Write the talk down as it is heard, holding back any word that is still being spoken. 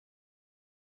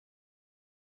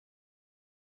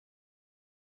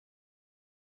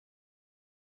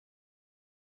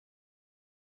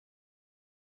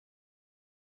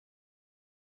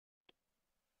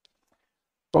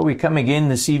Well, we come again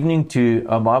this evening to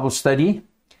our Bible study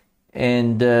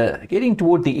and getting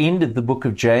toward the end of the book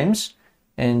of James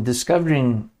and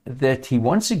discovering that he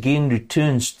once again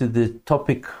returns to the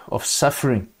topic of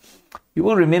suffering. You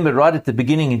will remember right at the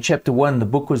beginning in chapter 1, the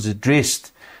book was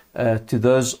addressed to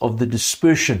those of the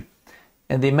dispersion.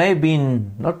 And there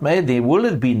will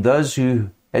have been those who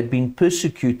had been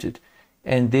persecuted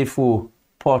and therefore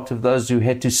part of those who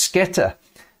had to scatter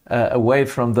away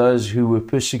from those who were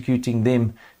persecuting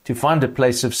them to find a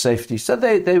place of safety. So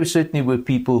they certainly were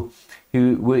people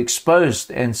who were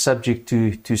exposed and subject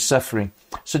to suffering.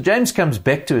 So James comes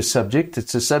back to a subject.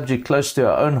 It's a subject close to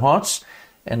our own hearts,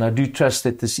 and I do trust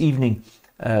that this evening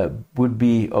would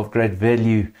be of great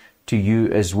value to you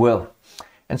as well.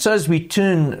 And so as we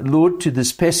turn, Lord, to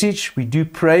this passage, we do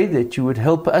pray that you would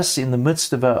help us in the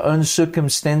midst of our own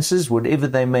circumstances, whatever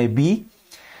they may be.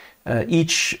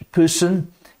 Each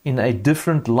person in a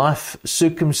different life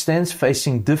circumstance,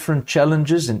 facing different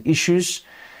challenges and issues,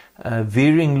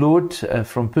 varying, Lord,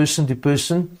 from person to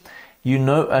person. You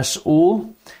know us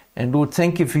all. And Lord,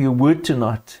 thank you for your word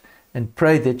tonight, and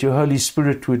pray that your Holy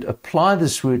Spirit would apply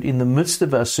this word in the midst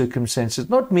of our circumstances,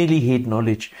 not merely head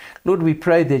knowledge. Lord, we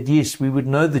pray that, yes, we would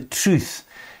know the truth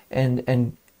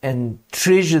and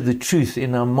treasure the truth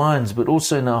in our minds, but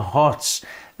also in our hearts,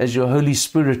 as your Holy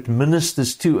Spirit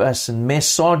ministers to us and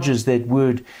massages that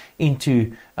word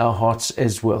into our hearts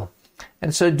as well.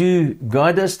 And so do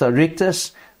guide us, direct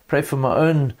us. Pray for my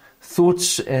own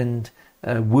thoughts and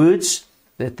words,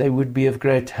 that they would be of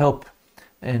great help,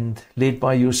 and led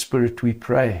by your Spirit we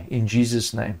pray in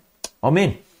Jesus' name.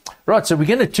 Amen. Right, so we're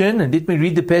going to turn and let me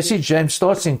read the passage. James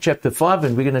starts in chapter 5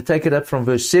 and we're going to take it up from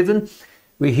verse 7,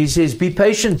 where he says, "Be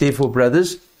patient, therefore,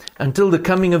 brothers, until the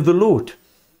coming of the Lord.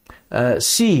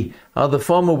 See how the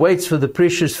farmer waits for the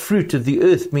precious fruit of the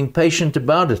earth, being patient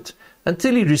about it,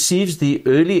 until he receives the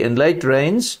early and late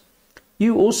rains.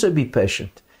 You also be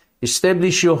patient.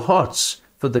 Establish your hearts,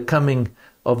 for the coming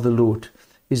of the Lord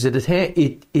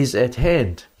it is at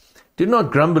hand. Do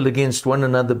not grumble against one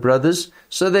another, brothers,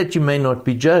 so that you may not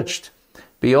be judged.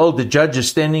 Behold, the judge is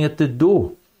standing at the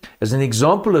door. As an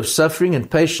example of suffering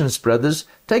and patience, brothers,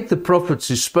 take the prophets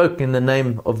who spoke in the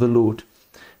name of the Lord.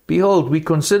 Behold, we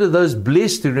consider those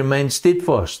blessed who remain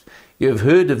steadfast. You have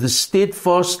heard of the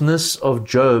steadfastness of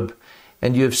Job,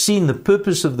 and you have seen the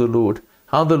purpose of the Lord,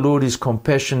 how the Lord is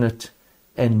compassionate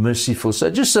and merciful." So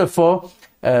just so far,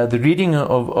 the reading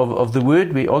of the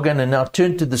word, we are going to now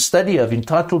turn to the study. I've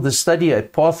entitled the study A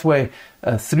Pathway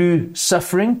Through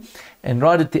Suffering. And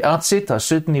right at the outset, I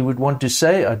certainly would want to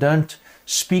say I don't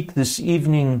speak this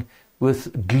evening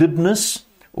with glibness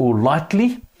or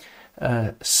lightly.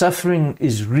 Suffering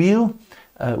is real.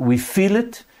 We feel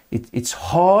it. It's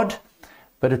hard.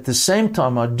 But at the same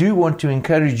time, I do want to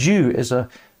encourage you, as I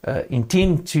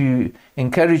intend to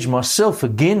encourage myself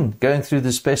again going through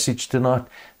this passage tonight,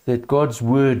 that God's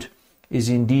word is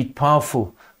indeed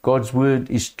powerful. God's word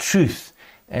is truth.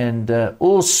 And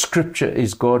all scripture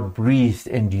is God-breathed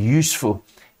and useful.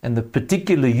 And the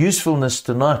particular usefulness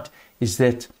tonight is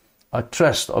that I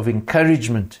trust of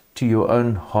encouragement to your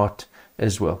own heart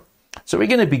as well. So we're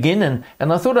going to begin,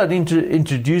 and I thought I'd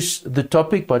introduce the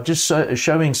topic by just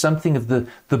showing something of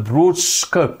the broad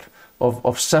scope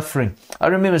of suffering. I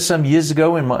remember some years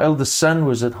ago when my eldest son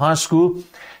was at high school,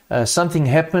 something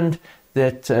happened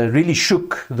that really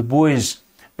shook the boys,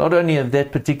 not only of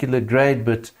that particular grade,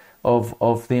 but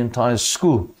of the entire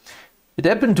school. It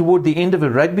happened toward the end of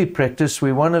a rugby practice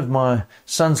where one of my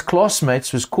son's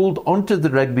classmates was called onto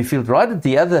the rugby field right at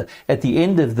the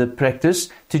end of the practice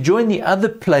to join the other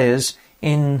players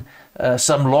in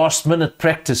some last-minute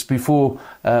practice before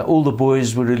all the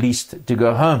boys were released to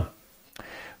go home.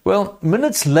 Well,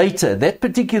 minutes later, that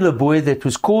particular boy that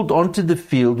was called onto the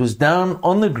field was down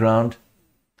on the ground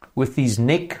with his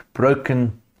neck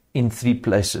broken in 3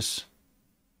 places.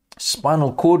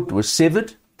 Spinal cord was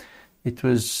severed. It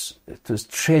was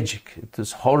tragic. It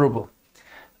was horrible.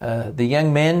 The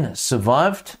young man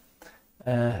survived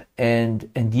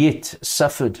and yet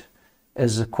suffered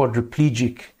as a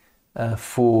quadriplegic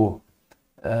for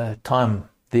time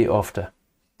thereafter.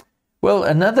 Well,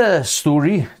 another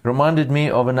story reminded me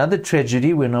of another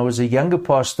tragedy when I was a younger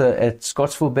pastor at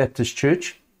Scottsville Baptist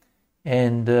Church,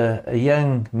 and a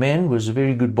young man was a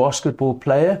very good basketball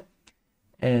player,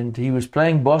 and he was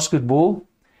playing basketball,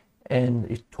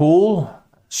 and tall,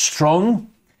 strong.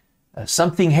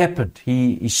 Something happened.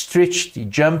 He stretched, he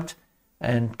jumped,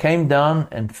 and came down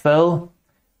and fell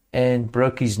and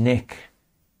broke his neck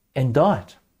and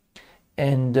died.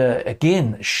 And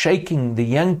again, shaking the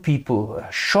young people,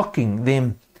 shocking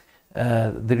them,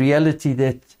 the reality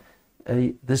that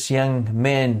this young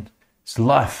man His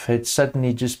life had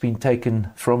suddenly just been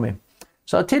taken from him.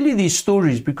 So I tell you these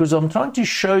stories because I'm trying to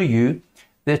show you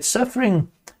that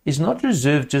suffering is not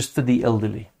reserved just for the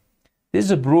elderly. There's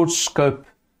a broad scope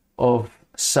of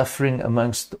suffering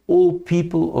amongst all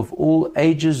people of all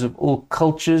ages, of all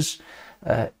cultures.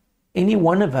 Any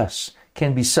one of us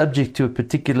can be subject to a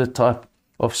particular type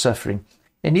of suffering.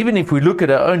 And even if we look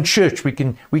at our own church, we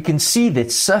can see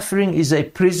that suffering is a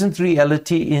present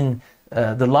reality in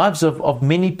the lives of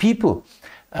many people.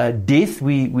 Death,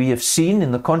 we have seen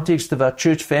in the context of our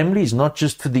church family, is not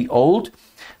just for the old.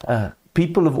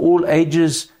 People of all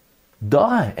ages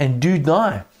die and do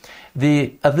die. There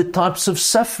are other types of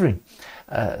suffering.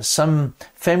 Some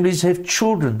families have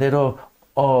children that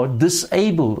are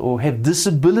disabled or have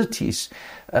disabilities.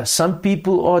 Some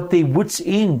people are at their wits'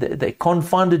 end. They can't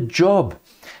find a job.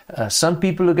 Some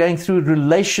people are going through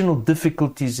relational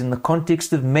difficulties in the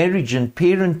context of marriage and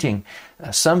parenting.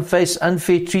 Some face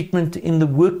unfair treatment in the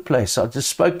workplace. I just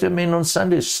spoke to a man on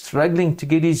Sunday struggling to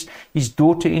get his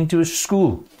daughter into a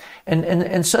school.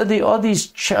 And so there are these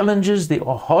challenges, there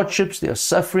are hardships, there are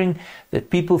suffering that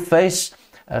people face.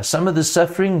 Some of the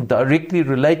suffering directly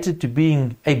related to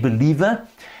being a believer,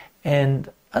 and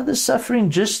other suffering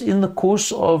just in the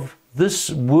course of this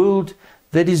world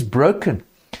that is broken.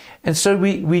 And so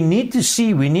we need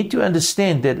to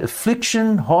understand that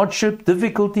affliction, hardship,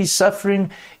 difficulty,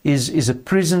 suffering is a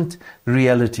present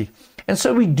reality. And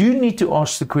so we do need to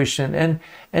ask the question, and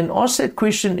ask that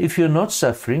question if you're not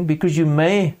suffering, because you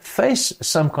may face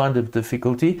some kind of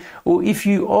difficulty, or if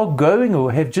you are going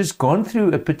or have just gone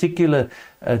through a particular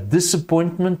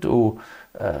disappointment or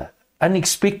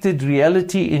unexpected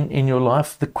reality in your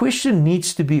life, the question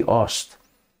needs to be asked: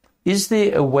 is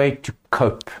there a way to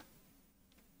cope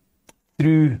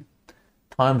through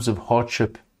times of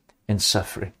hardship and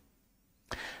suffering?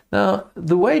 Now,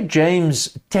 the way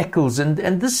James tackles, and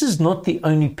this is not the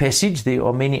only passage, there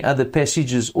are many other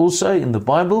passages also in the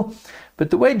Bible, but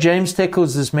the way James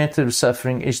tackles this matter of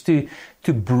suffering is to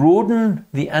broaden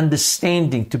the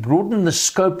understanding, to broaden the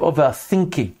scope of our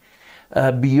thinking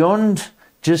beyond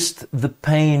just the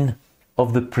pain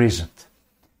of the present.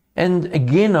 And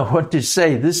again, I want to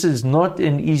say this is not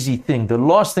an easy thing. The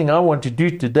last thing I want to do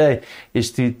today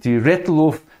is to rattle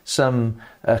off some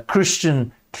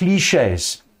Christian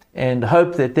cliches and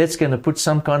hope that that's going to put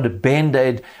some kind of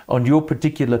band-aid on your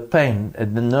particular pain.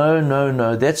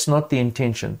 No, that's not the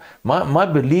intention. My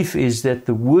belief is that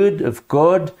the Word of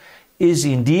God is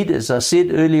indeed, as I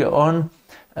said earlier on,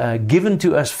 given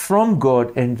to us from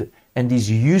God and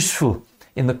is useful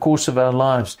in the course of our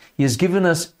lives. He has given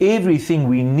us everything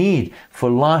we need for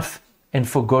life and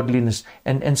for godliness.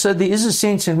 And so there is a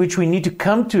sense in which we need to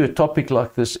come to a topic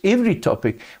like this, every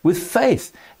topic, with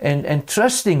faith and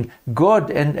trusting God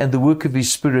and the work of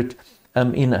His Spirit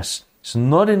in us. It's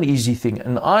not an easy thing.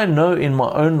 And I know in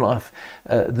my own life,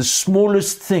 the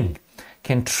smallest thing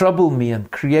can trouble me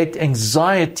and create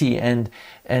anxiety and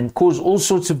cause all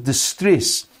sorts of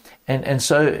distress. And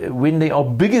so when there are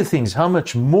bigger things, how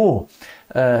much more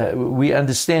we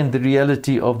understand the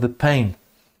reality of the pain.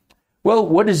 Well,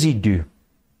 what does he do?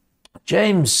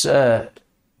 James,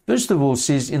 first of all,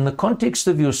 says, in the context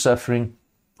of your suffering,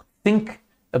 think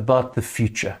about the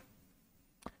future.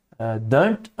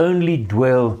 Don't only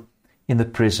dwell in the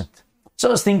present. So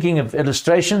I was thinking of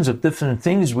illustrations of different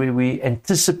things where we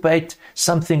anticipate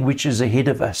something which is ahead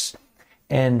of us.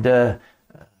 And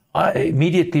I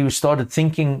immediately started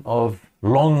thinking of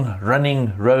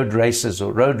long-running road races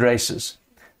or road races,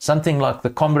 something like the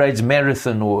Comrades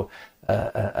Marathon or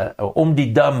Om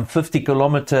die Dam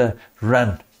 50-kilometer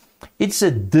run. It's a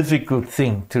difficult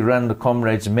thing to run the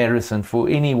Comrades Marathon for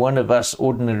any one of us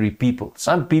ordinary people.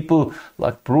 Some people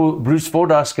like Bruce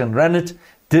Fordyce can run it,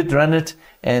 did run it,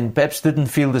 and perhaps didn't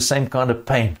feel the same kind of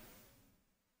pain.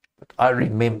 But I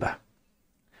remember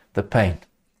the pain.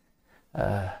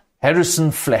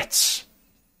 Harrison Flats,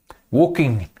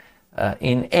 walking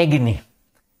in agony,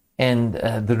 and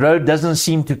the road doesn't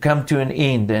seem to come to an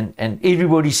end, and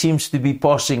everybody seems to be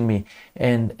passing me,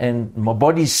 and my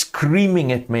body's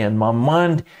screaming at me, and my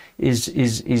mind is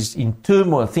in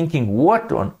turmoil, thinking,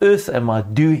 what on earth am I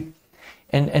doing?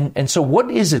 And so what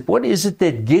is it? What is it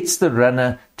that gets the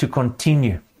runner to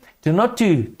continue, to not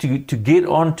to get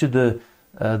onto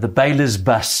the bailiff's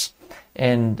bus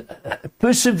and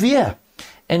persevere?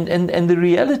 And the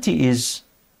reality is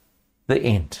the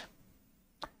end.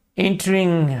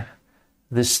 Entering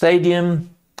the stadium,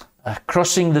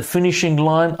 crossing the finishing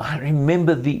line, I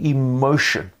remember the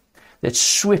emotion, that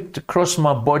swept across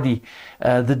my body,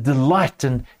 the delight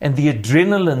and the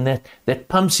adrenaline that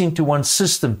pumps into one's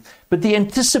system. But the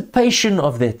anticipation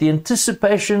of that, the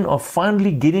anticipation of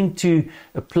finally getting to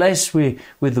a place where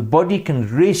the body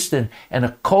can rest and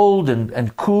a cold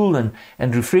and cool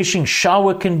and refreshing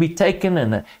shower can be taken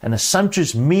and a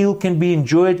sumptuous meal can be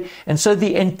enjoyed. And so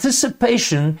the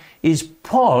anticipation is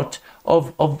part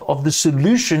of the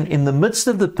solution in the midst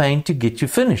of the pain to get you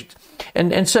finished.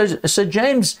 And so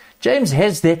James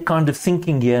has that kind of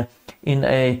thinking here in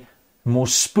a more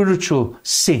spiritual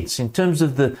sense, in terms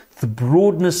of the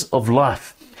broadness of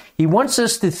life. He wants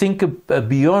us to think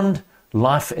beyond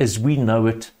life as we know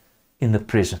it in the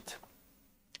present.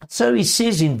 So he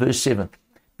says in verse 7,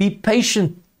 "Be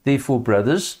patient, therefore,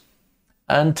 brothers,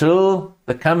 until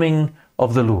the coming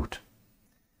of the Lord."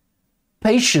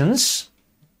 Patience,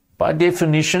 by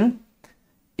definition,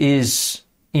 is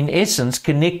in essence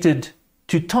connected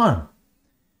to time.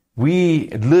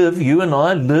 You and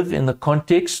I live in the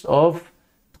context of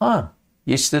time.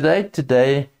 Yesterday,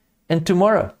 today, and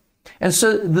tomorrow. And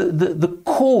so the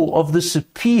core of this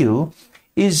appeal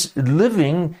is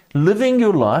living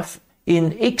your life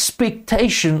in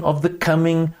expectation of the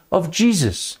coming of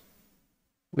Jesus.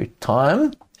 Where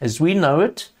time, as we know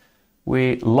it,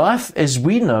 where life as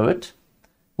we know it,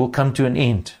 will come to an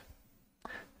end.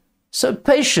 So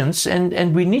patience,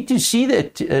 and we need to see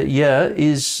that here,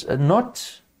 is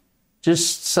not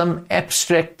just some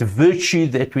abstract virtue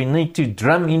that we need to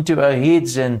drum into our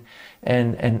heads and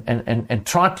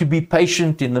try to be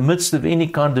patient in the midst of any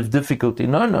kind of difficulty.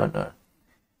 No.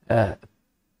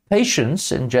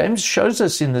 Patience, and James shows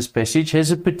us in this passage,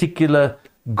 has a particular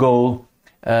goal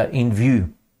in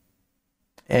view.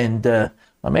 And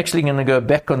I'm actually going to go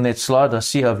back on that slide. I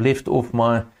see I've left off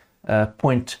my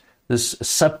point, this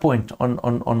sub-point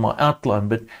on my outline,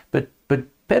 but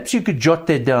perhaps you could jot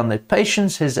that down, that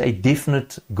patience has a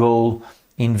definite goal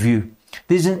in view.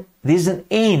 There's an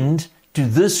end to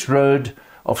this road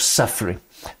of suffering.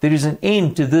 There is an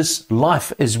end to this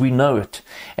life as we know it.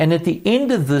 And at the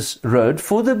end of this road,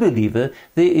 for the believer,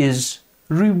 there is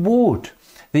reward.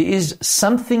 There is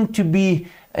something to be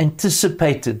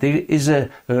anticipated. There is a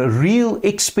real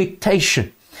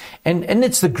expectation. And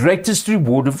it's the greatest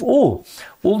reward of all.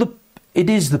 It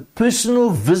is the personal,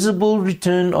 visible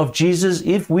return of Jesus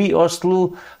if we are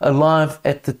still alive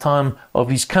at the time of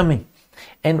his coming,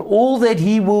 and all that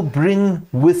he will bring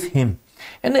with him.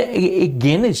 And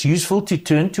again, it's useful to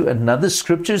turn to another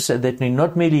scripture so that we're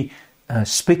not merely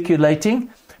speculating,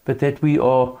 but that we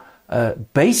are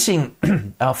basing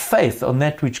our faith on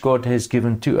that which God has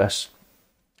given to us.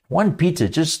 1 Peter,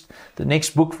 just the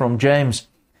next book from James,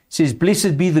 says,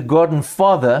 "Blessed be the God and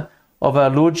Father of our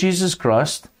Lord Jesus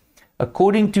Christ,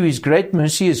 according to his great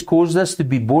mercy, has caused us to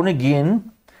be born again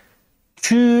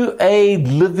to a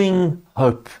living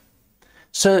hope."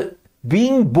 So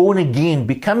being born again,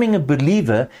 becoming a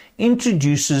believer,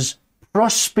 introduces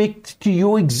prospect to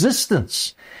your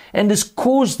existence and has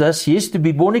caused us, yes, to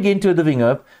be born again to a living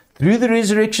hope through the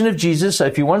resurrection of Jesus. So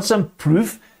if you want some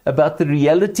proof about the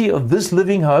reality of this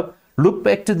living hope, look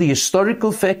back to the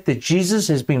historical fact that Jesus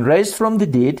has been raised from the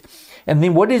dead. And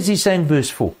then what does he say in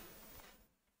verse 4?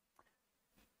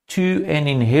 To an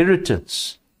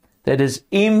inheritance that is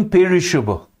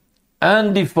imperishable,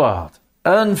 undefiled,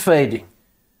 unfading,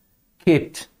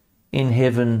 kept in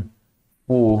heaven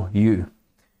for you,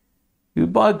 who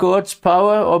by God's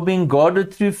power are being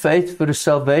guarded through faith for a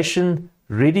salvation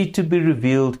ready to be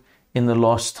revealed in the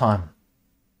last time.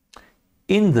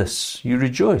 In this you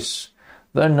rejoice,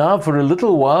 though now for a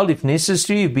little while, if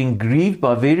necessary, you've been grieved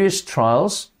by various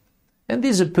trials. And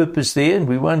there's a purpose there, and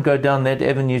we won't go down that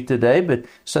avenue today, but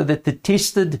so that the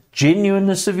tested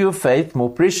genuineness of your faith, more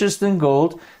precious than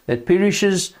gold, that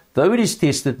perishes, though it is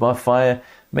tested by fire,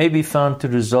 may be found to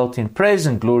result in praise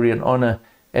and glory and honor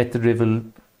at the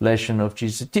revelation of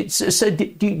Jesus. So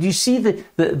do you see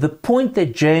the point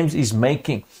that James is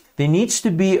making? There needs to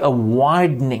be a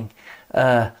widening.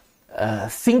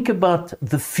 Think about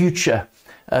the future.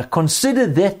 Consider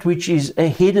that which is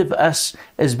ahead of us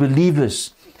as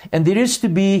believers. And there is to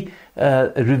be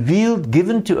revealed,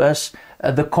 given to us,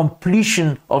 the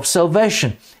completion of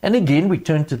salvation. And again, we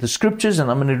turn to the scriptures, and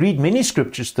I'm going to read many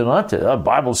scriptures tonight. A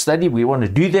Bible study, we want to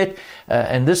do that.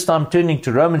 And this time turning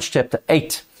to Romans chapter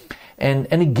 8. And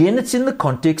again, it's in the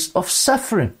context of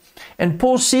suffering. And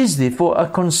Paul says, therefore, I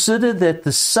consider that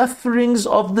the sufferings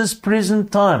of this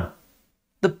present time,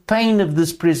 the pain of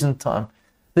this present time,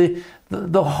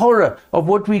 the horror of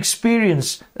what we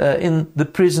experience in the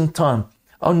present time,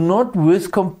 are not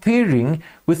worth comparing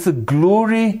with the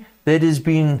glory that is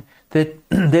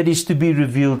to be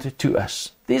revealed to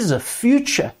us. There's a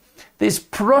future. There's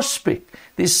prospect.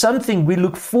 There's something we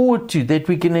look forward to, that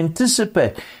we can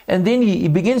anticipate. And then he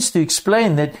begins to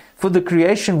explain that for the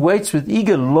creation waits with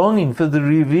eager longing for the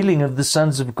revealing of the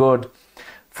sons of God.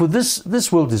 For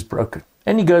this world is broken.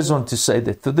 And he goes on to say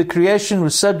that for the creation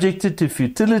was subjected to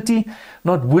futility,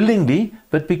 not willingly,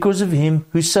 but because of him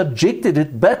who subjected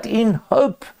it, but in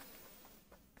hope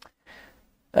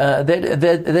that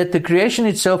the creation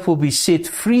itself will be set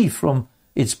free from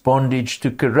its bondage to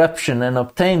corruption and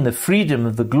obtain the freedom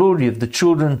of the glory of the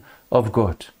children of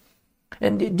God.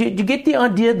 And do you get the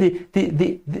idea?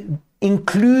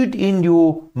 Include in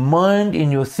your mind,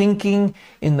 in your thinking,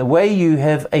 in the way you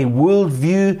have a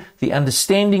worldview, the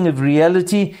understanding of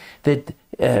reality, that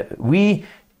we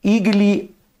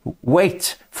eagerly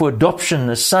wait for adoption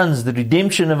as sons, the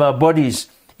redemption of our bodies.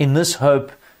 In this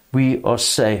hope we are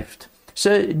saved.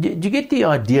 So do you get the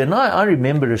idea? And I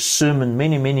remember a sermon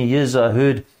many years I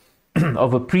heard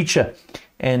of a preacher,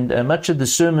 and much of the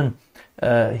sermon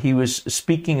he was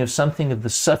speaking of something of the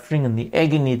suffering and the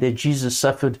agony that Jesus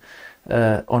suffered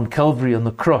on Calvary on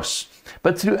the cross.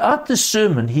 But throughout the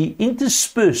sermon he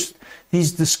interspersed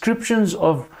these descriptions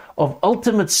of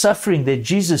ultimate suffering that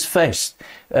Jesus faced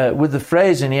with the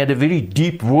phrase, and he had a very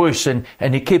deep voice, and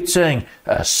he kept saying,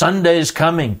 Sunday is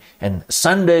coming, and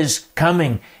Sunday is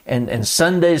coming, and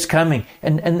Sunday is coming.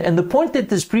 And the point that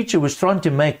this preacher was trying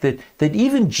to make, that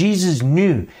even Jesus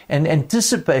knew and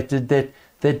anticipated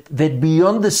that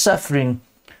beyond the suffering,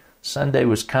 Sunday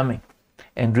was coming,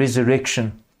 and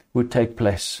resurrection would take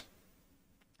place.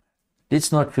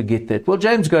 Let's not forget that. Well,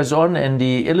 James goes on and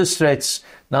he illustrates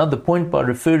now the point by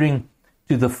referring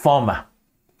to the farmer.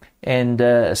 And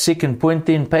a second point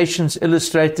then, patience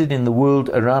illustrated in the world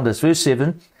around us. Verse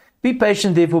 7, be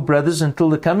patient therefore, brothers, until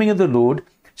the coming of the Lord.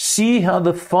 See how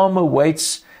the farmer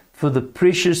waits for the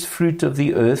precious fruit of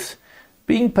the earth,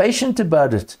 being patient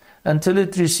about it until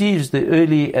it receives the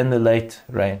early and the late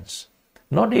rains.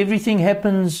 Not everything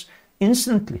happens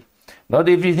instantly. Not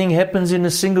everything happens in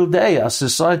a single day. Our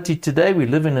society today, we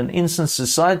live in an instant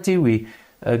society. We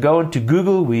go onto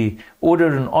Google, we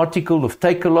order an article of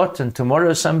Takealot, and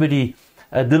tomorrow somebody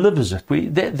delivers it.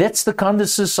 That's the kind of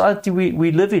society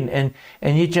we live in. And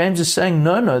yet James is saying,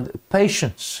 no,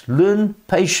 patience. Learn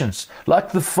patience.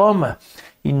 Like the farmer,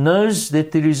 he knows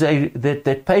that there is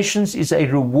that patience is a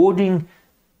rewarding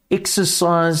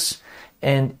exercise,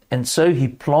 and so he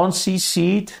plants his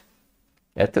seed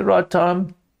at the right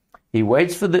time. He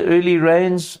waits for the early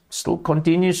rains, still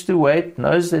continues to wait,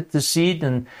 knows that the seed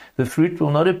and the fruit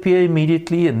will not appear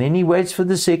immediately, and then he waits for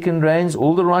the second rains,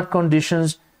 all the right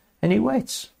conditions, and he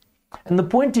waits. And the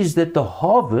point is that the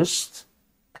harvest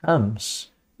comes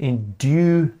in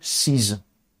due season,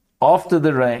 after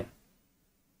the rain,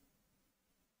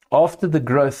 after the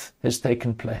growth has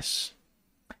taken place.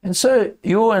 And so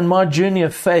your and my journey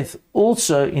of faith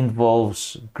also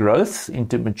involves growth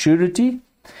into maturity,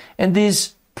 and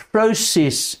there's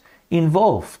process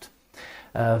involved.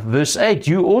 Verse 8,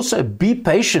 you also be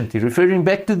patient, referring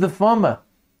back to the farmer.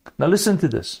 Now listen to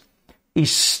this.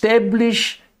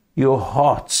 Establish your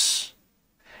hearts.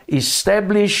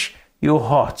 Establish your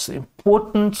hearts. The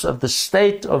importance of the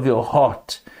state of your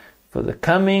heart, for the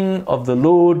coming of the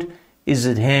Lord is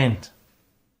at hand.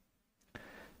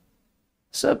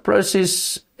 So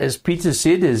process, as Peter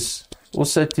said, is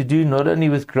also to do not only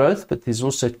with growth, but there's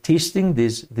also testing,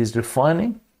 there's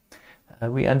refining.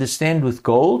 We understand with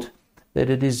gold that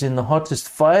it is in the hottest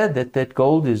fire that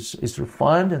gold is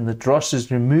refined and the dross is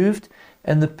removed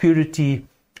and the purity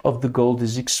of the gold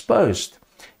is exposed.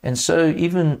 And so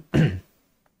even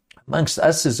amongst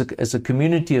us as a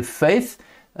community of faith,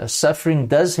 suffering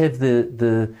does have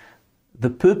the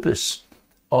purpose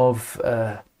of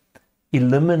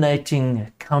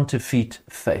eliminating counterfeit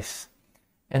faith.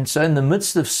 And so in the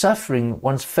midst of suffering,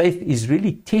 one's faith is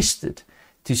really tested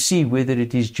to see whether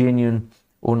it is genuine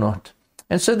or not.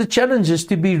 And so the challenge is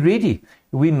to be ready.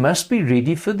 We must be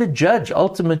ready for the judge.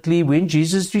 Ultimately, when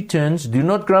Jesus returns, do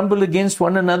not grumble against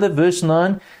one another, verse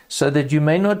 9, so that you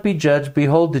may not be judged.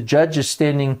 Behold, the judge is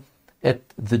standing at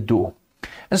the door.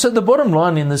 And so the bottom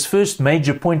line in this first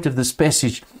major point of this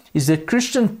passage is that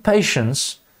Christian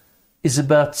patience is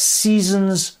about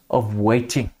seasons of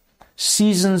waiting.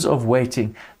 Seasons of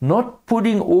waiting, not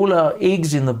putting all our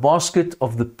eggs in the basket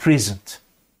of the present.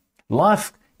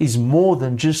 Life is more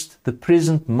than just the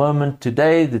present moment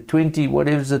today, the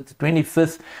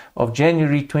 25th of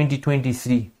January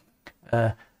 2023.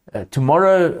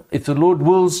 Tomorrow, if the Lord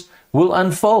wills, will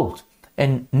unfold.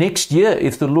 And next year,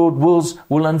 if the Lord wills,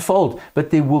 will unfold. But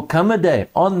there will come a day,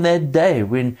 on that day,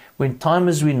 when time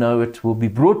as we know it will be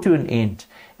brought to an end.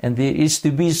 and there is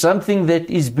to be something that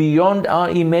is beyond our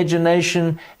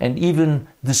imagination and even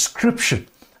description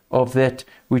of that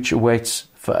which awaits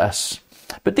for us.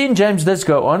 But then James does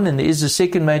go on, and there is a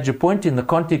second major point in the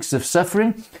context of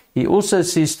suffering. He also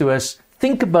says to us,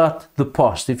 think about the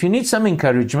past. If you need some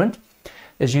encouragement,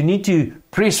 as you need to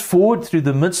press forward through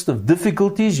the midst of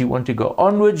difficulties, you want to go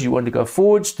onwards, you want to go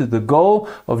forwards to the goal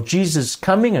of Jesus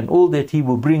coming and all that he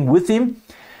will bring with him,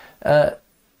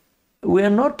 we are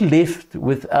not left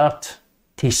without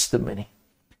testimony.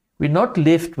 We're not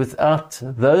left without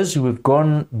those who have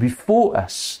gone before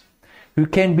us, who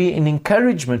can be an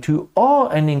encouragement, who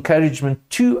are an encouragement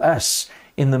to us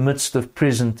in the midst of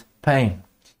present pain.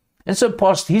 And so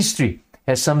past history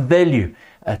has some value.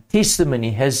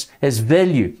 Testimony has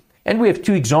value. And we have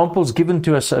two examples given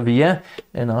to us over here,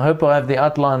 and I hope I have the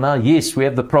outline now. Yes, we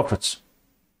have the prophets.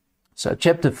 So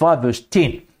chapter 5 verse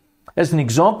 10, as an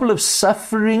example of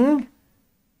suffering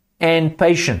and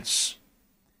patience.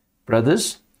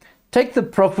 Brothers, take the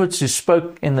prophets who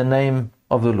spoke in the name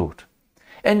of the Lord.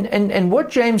 And what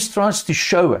James tries to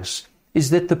show us is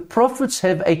that the prophets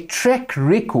have a track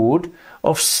record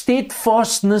of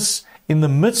steadfastness in the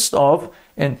midst of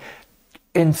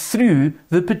and through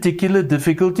the particular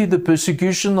difficulty, the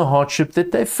persecution, the hardship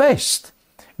that they faced.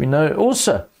 We know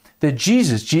also that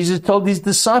Jesus told his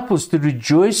disciples to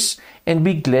rejoice and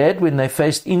be glad when they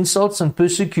faced insults and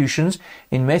persecutions.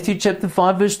 In Matthew chapter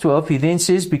 5 verse 12, he then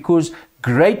says, because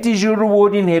great is your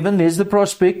reward in heaven, there's the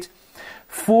prospect,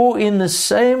 for in the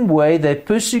same way they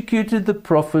persecuted the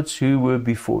prophets who were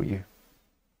before you.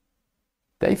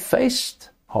 They faced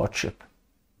hardship.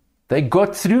 They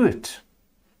got through it,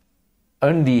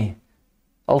 only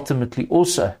ultimately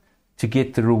also to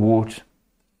get the reward.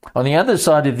 On the other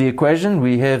side of the equation,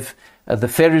 we have the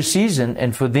Pharisees,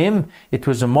 and for them it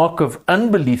was a mark of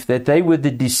unbelief that they were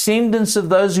the descendants of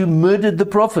those who murdered the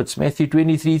prophets. Matthew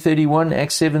 23:31,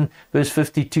 Acts 7 verse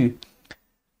 52.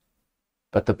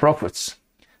 But the prophets,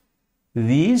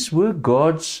 these were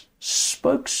God's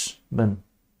spokesmen.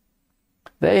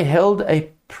 They held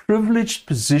a privileged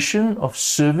position of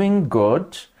serving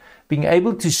God, being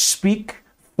able to speak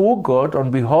for God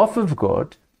on behalf of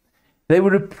God. They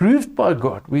were approved by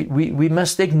God. We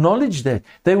must acknowledge that.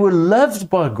 They were loved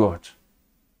by God.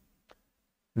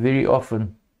 Very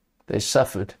often they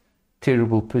suffered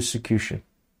terrible persecution.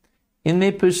 In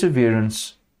their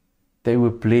perseverance, they were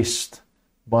blessed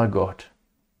by God.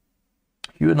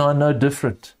 You and I know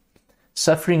different.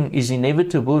 Suffering is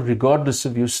inevitable regardless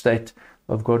of your state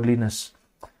of godliness.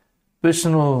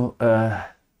 Personal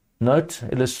note,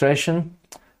 illustration,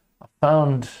 I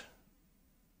found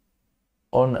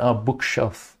on our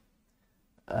bookshelf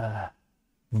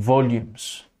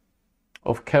volumes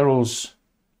of Carol's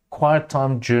quiet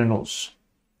time journals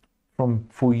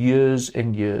for years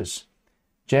and years.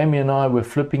 Jamie and I were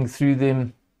flipping through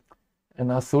them,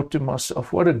 and I thought to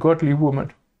myself, what a godly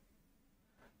woman,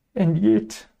 and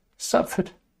yet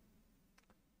suffered,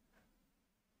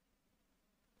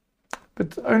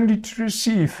 but only to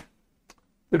receive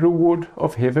the reward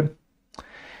of heaven.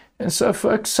 And so,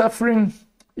 folks, suffering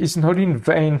is not in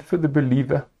vain for the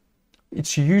believer.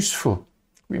 It's useful.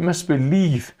 We must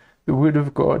believe the word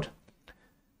of God.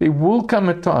 There will come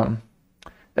a time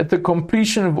at the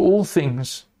completion of all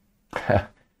things,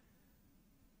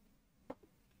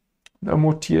 no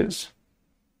more tears,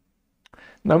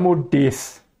 no more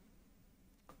death,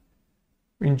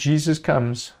 when Jesus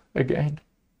comes again.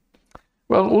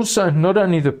 Well, also not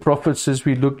only the prophets as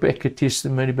we look back at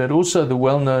testimony, but also the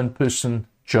well-known person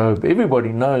Job. Everybody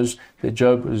knows that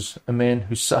Job was a man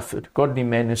who suffered, godly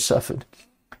man who suffered.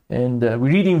 And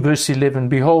we read in verse 11,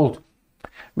 behold,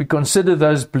 we consider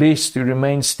those blessed who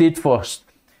remain steadfast.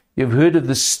 You've heard of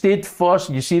the steadfast.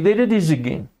 You see, there it is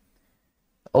again.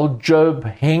 Old Job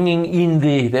hanging in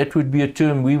there. That would be a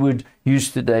term we would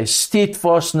use today.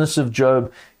 Steadfastness of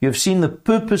Job. You've seen the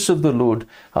purpose of the Lord,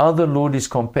 how the Lord is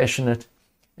compassionate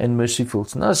and merciful.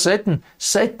 Now Satan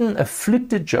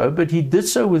afflicted Job, but he did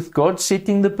so with God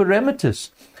setting the parameters.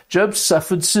 Job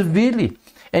suffered severely,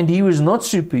 and he was not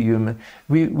superhuman.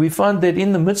 We find that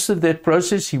in the midst of that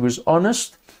process, he was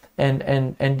honest,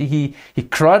 and he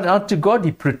cried out to God.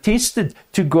 He protested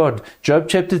to God. Job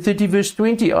chapter 30 verse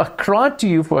 20, I cried to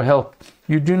you for help.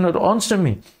 You do not answer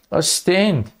me. I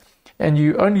stand, and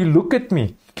you only look at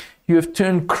me. You have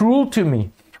turned cruel to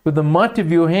me. With the might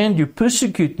of your hand you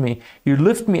persecute me. You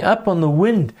lift me up on the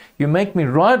wind. You make me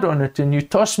ride on it, and you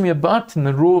toss me about in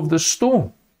the roar of the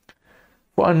storm.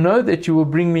 For I know that you will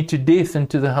bring me to death and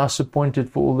to the house appointed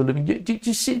for all the living. Did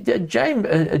you see that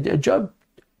Job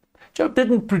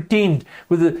didn't pretend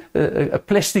with a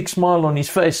plastic smile on his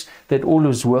face that all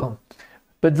is well.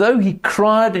 But though he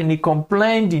cried and he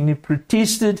complained and he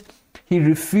protested, he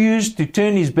refused to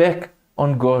turn his back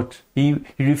on God. He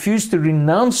refused to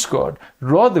renounce God.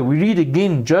 Rather, we read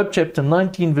again, Job chapter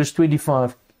 19, verse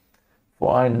 25,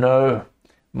 "For I know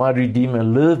my Redeemer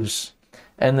lives,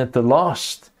 and at the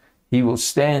last he will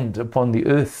stand upon the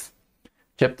earth."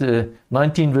 Chapter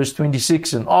 19, verse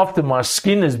 26, "And after my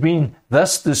skin has been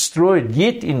thus destroyed,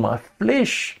 yet in my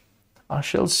flesh I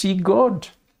shall see God,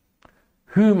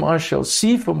 whom I shall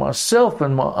see for myself,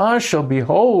 and my eyes shall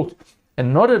behold,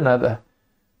 and not another."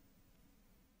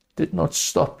 Did not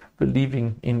stop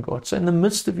believing in God. So in the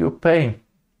midst of your pain,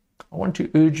 I want to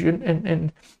urge you,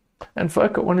 and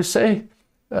folk, I want to say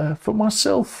for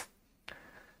myself,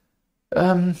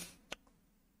 to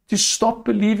stop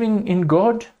believing in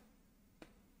God.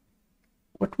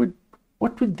 What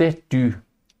would that do?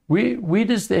 Where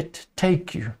does that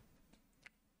take you?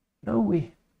 Nowhere.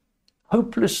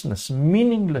 Hopelessness,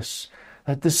 meaningless,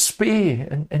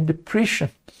 despair and depression.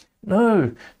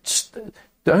 No,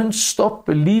 don't stop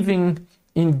believing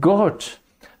in God.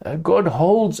 God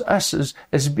holds us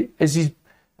as His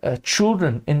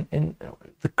children in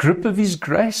the grip of His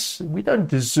grace. We don't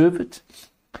deserve it.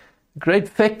 The great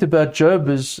fact about Job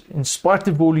is, in spite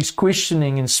of all his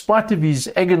questioning, in spite of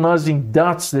his agonizing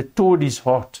doubts that tore his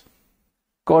heart,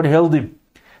 God held him.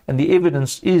 And the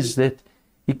evidence is that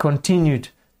he continued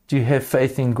to have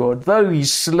faith in God. "Though he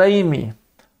slay me,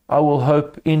 I will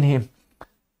hope in him."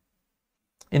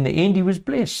 In the end, he was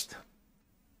blessed.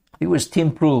 There was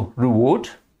temporal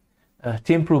reward,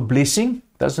 temporal blessing.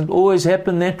 Doesn't always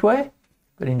happen that way,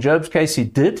 but in Job's case,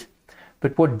 it did.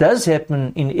 But what does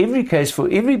happen in every case for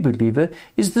every believer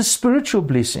is the spiritual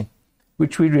blessing,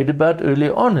 which we read about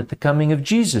earlier on at the coming of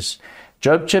Jesus.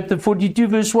 Job chapter 42,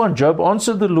 verse 1, Job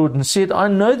answered the Lord and said, "I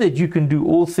know that you can do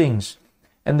all things,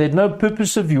 and that no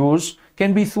purpose of yours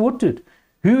can be thwarted.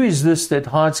 Who is this that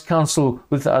hides counsel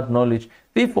without knowledge?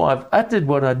 Therefore I've uttered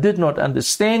what I did not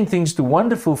understand, things too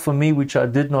wonderful for me which I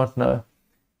did not know.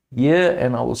 Hear,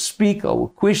 and I will speak, I will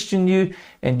question you,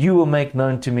 and you will make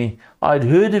known to me. I had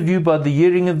heard of you by the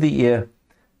hearing of the ear,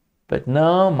 but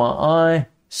now my eye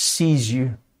sees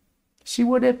you." See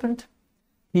what happened?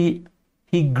 He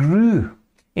grew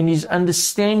in his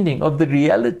understanding of the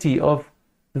reality of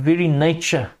the very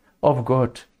nature of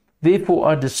God. "Therefore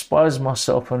I despise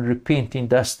myself and repent in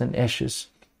dust and ashes."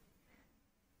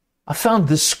 I found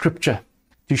this scripture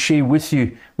to share with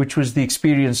you, which was the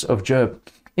experience of Job.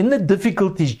 In the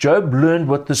difficulties, Job learned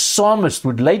what the psalmist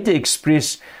would later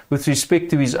express with respect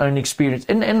to his own experience.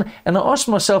 And I asked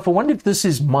myself, I wonder if this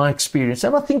is my experience.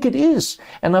 And I think it is.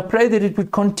 And I pray that it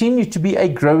would continue to be a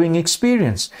growing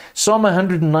experience. Psalm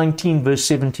 119, verse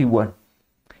 71.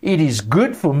 "It is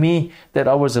good for me that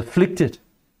I was afflicted,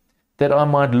 that I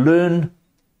might learn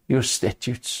your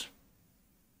statutes."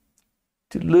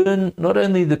 To learn not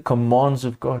only the commands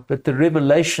of God, but the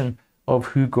revelation of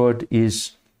who God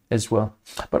is as well.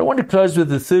 But I want to close with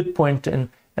the third point and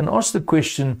ask the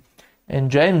question, and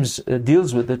James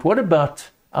deals with it. What about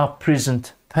our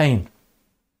present pain?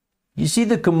 You see,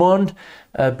 the command,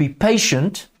 be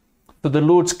patient, for the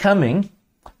Lord's coming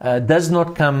does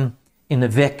not come in a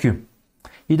vacuum.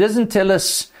 He doesn't tell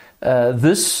us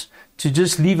this to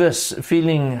just leave us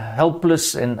feeling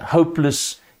helpless and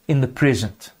hopeless in the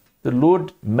present. The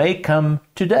Lord may come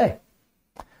today.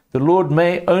 The Lord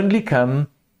may only come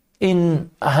in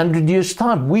 100 years'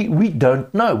 time. We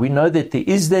don't know. We know that there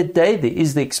is that day, there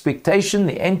is the expectation,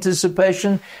 the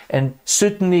anticipation, and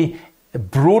certainly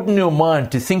broaden your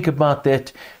mind to think about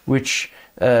that which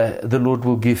the Lord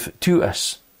will give to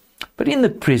us. But in the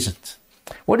present,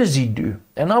 what does He do?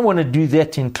 And I want to do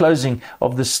that in closing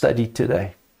of the study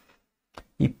today.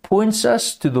 He points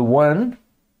us to the one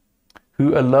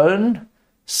who alone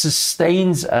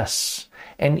sustains us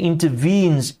and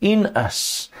intervenes in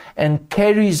us and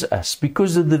carries us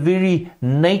because of the very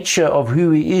nature of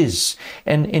who He is.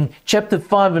 And in chapter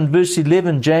 5 and verse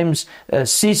 11, James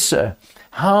says so,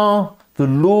 how the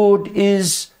Lord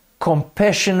is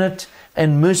compassionate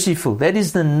and merciful. That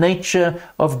is the nature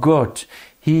of God.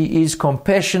 He is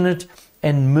compassionate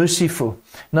and merciful.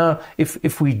 Now,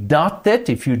 if we doubt that,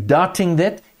 if you're doubting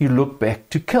that, you look back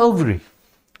to Calvary.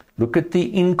 Look at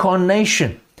the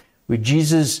incarnation, where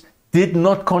Jesus did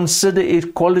not consider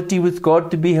equality with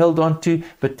God to be held on to,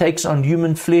 but takes on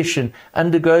human flesh and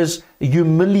undergoes a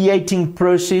humiliating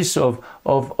process of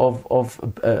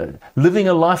living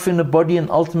a life in a body and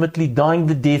ultimately dying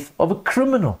the death of a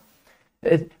criminal.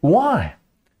 Why?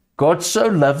 God so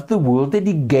loved the world that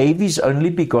He gave His only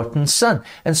begotten Son.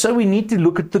 And so we need to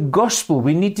look at the gospel.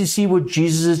 We need to see what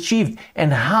Jesus achieved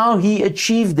and how He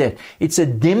achieved that. It's a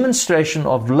demonstration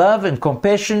of love and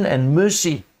compassion and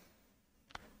mercy.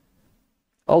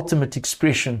 ultimate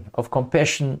expression of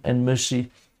compassion and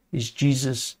mercy is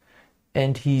Jesus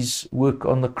and his work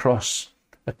on the cross,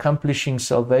 accomplishing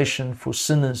salvation for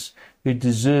sinners who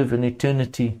deserve an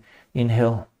eternity in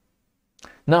hell.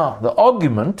 Now, the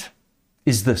argument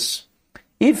is this.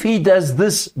 If he does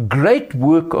this great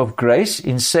work of grace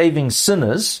in saving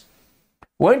sinners,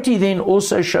 won't he then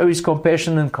also show his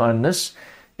compassion and kindness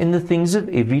in the things of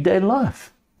everyday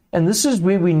life? And this is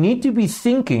where we need to be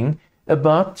thinking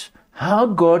about how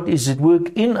God is at work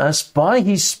in us by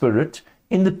his Spirit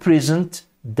in the present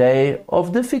day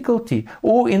of difficulty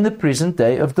or in the present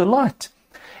day of delight.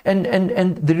 And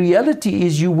the reality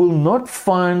is you will not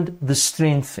find the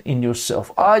strength in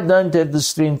yourself. I don't have the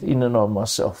strength in and of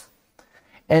myself.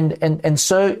 And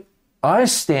so I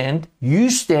stand, you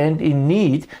stand in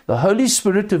need, the Holy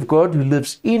Spirit of God who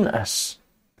lives in us,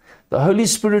 the Holy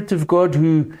Spirit of God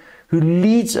who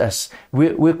leads us.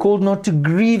 We're called not to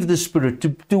grieve the Spirit,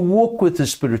 to walk with the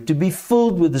Spirit, to be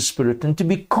filled with the Spirit, and to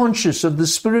be conscious of the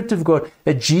Spirit of God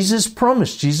that Jesus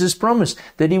promised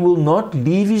that he will not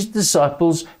leave his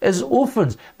disciples as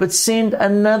orphans, but send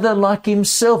another like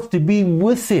himself to be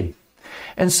with him.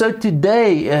 And so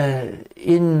today,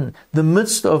 in the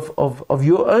midst of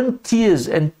your own tears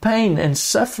and pain and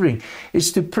suffering,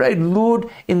 is to pray, Lord,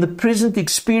 in the present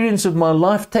experience of my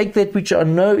life, take that which I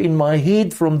know in my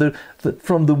head from the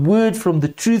word, from the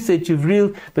truth that you've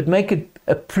revealed, but make it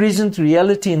a present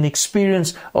reality and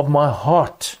experience of my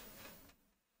heart.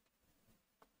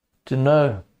 To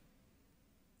know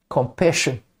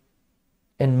compassion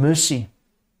and mercy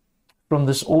from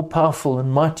this all-powerful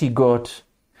and mighty God.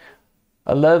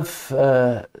 I love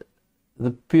the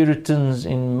Puritans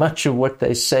in much of what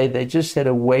they say. They just had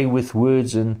a way with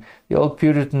words, and the old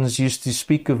Puritans used to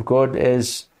speak of God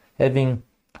as having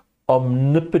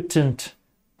omnipotent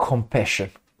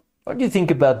compassion. What do you think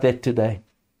about that today?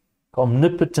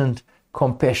 Omnipotent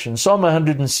compassion. Psalm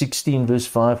 116 verse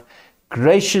 5,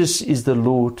 gracious is the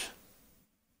Lord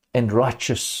and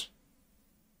righteous.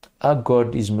 Our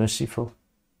God is merciful.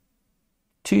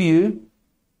 To you,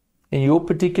 in your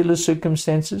particular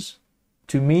circumstances,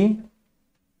 to me.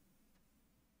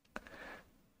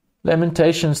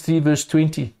 Lamentations 3 verse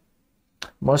 20.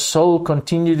 My soul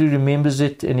continually remembers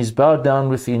it and is bowed down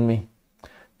within me.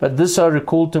 But this I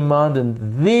recall to mind,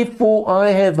 and therefore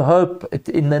I have hope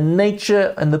in the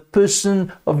nature and the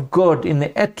person of God, in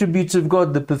the attributes of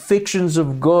God, the perfections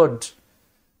of God.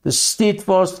 The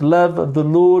steadfast love of the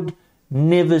Lord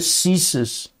never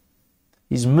ceases.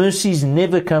 His mercies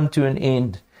never come to an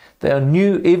end. They are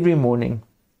new every morning.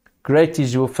 Great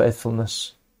is your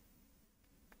faithfulness.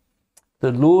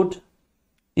 The Lord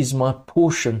is my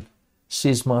portion,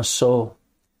 says my soul.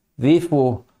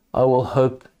 Therefore, I will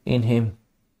hope in him.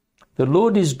 The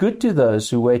Lord is good to those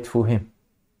who wait for him,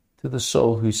 to the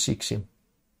soul who seeks him.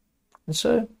 And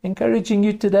so, encouraging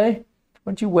you today,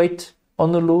 won't you wait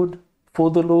on the Lord, for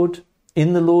the Lord,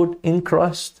 in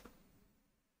Christ?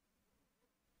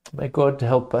 May God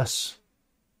help us.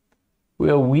 We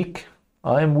are weak.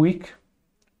 I am weak,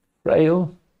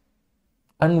 frail,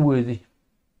 unworthy.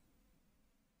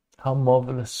 How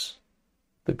marvelous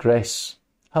the grace,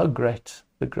 how great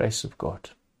the grace of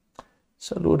God.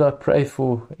 So, Lord, I pray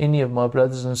for any of my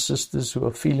brothers and sisters who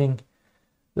are feeling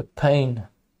the pain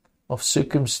of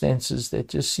circumstances that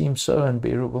just seem so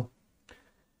unbearable.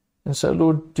 And so,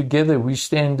 Lord, together we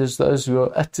stand as those who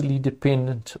are utterly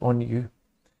dependent on you.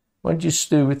 Won't you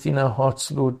stir within our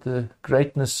hearts, Lord, the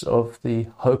greatness of the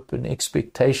hope and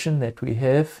expectation that we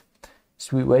have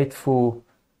as we wait for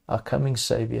our coming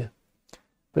Savior.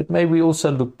 But may we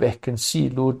also look back and see,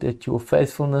 Lord, that your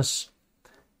faithfulness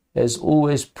has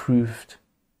always proved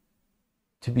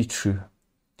to be true.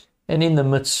 And in the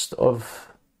midst of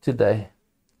today,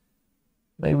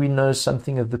 may we know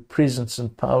something of the presence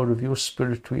and power of your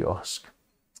Spirit, we ask.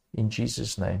 In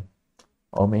Jesus' name,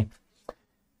 amen.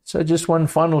 So just one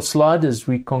final slide as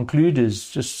we conclude is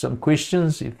just some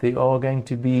questions. If there are going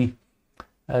to be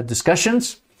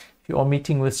discussions, if you are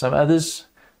meeting with some others,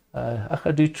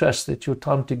 I do trust that your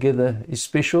time together is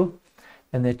special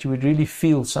and that you would really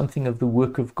feel something of the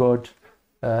work of God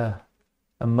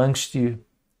amongst you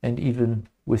and even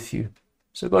with you.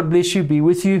 So God bless you, be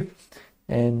with you,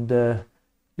 and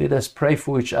let us pray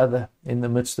for each other in the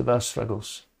midst of our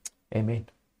struggles. Amen.